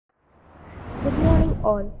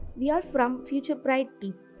all. We are from Future Pride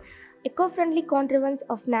team. Eco-friendly contrivance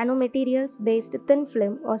of nanomaterials-based thin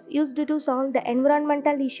film was used to solve the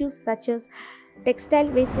environmental issues such as textile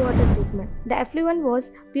wastewater treatment. The effluent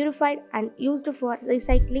was purified and used for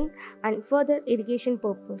recycling and further irrigation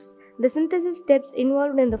purpose. The synthesis steps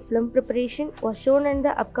involved in the film preparation was shown in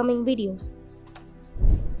the upcoming videos.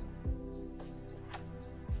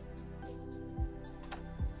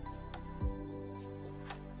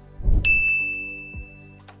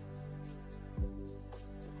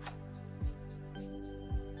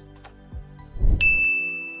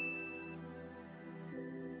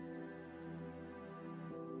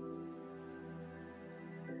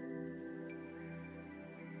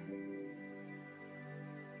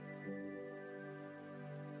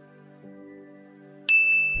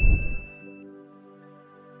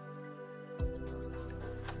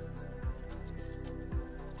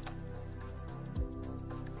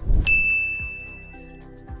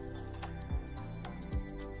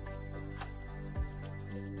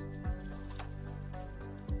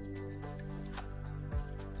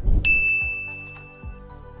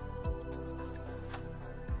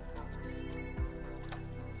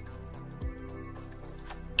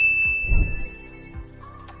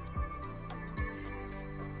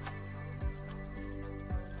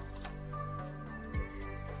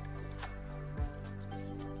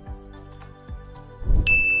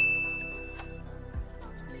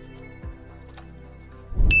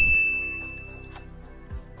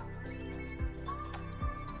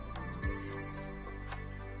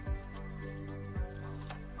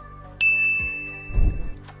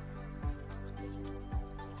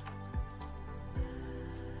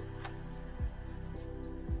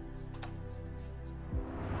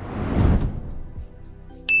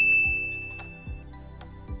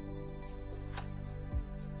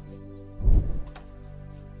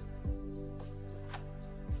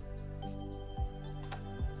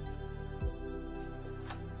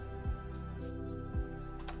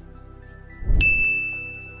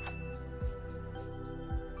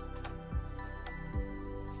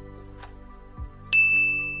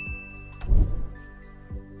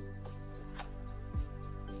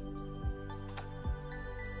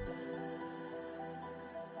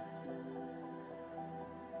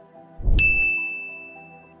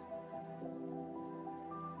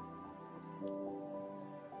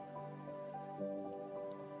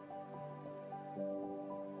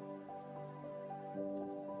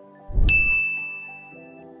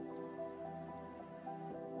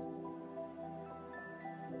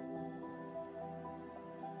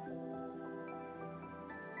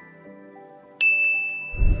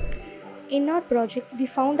 In our project, we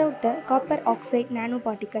found out the copper oxide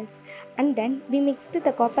nanoparticles, and then we mixed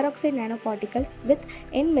the copper oxide nanoparticles with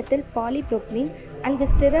N-methyl polypropylene and we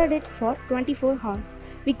stirred it for 24 hours.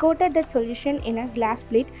 We coated that solution in a glass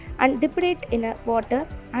plate and dipped it in water,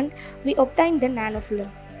 and we obtained the nanofilm.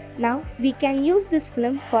 Now we can use this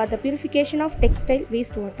film for the purification of textile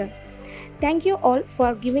wastewater. Thank you all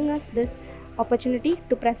for giving us this opportunity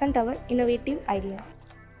to present our innovative idea.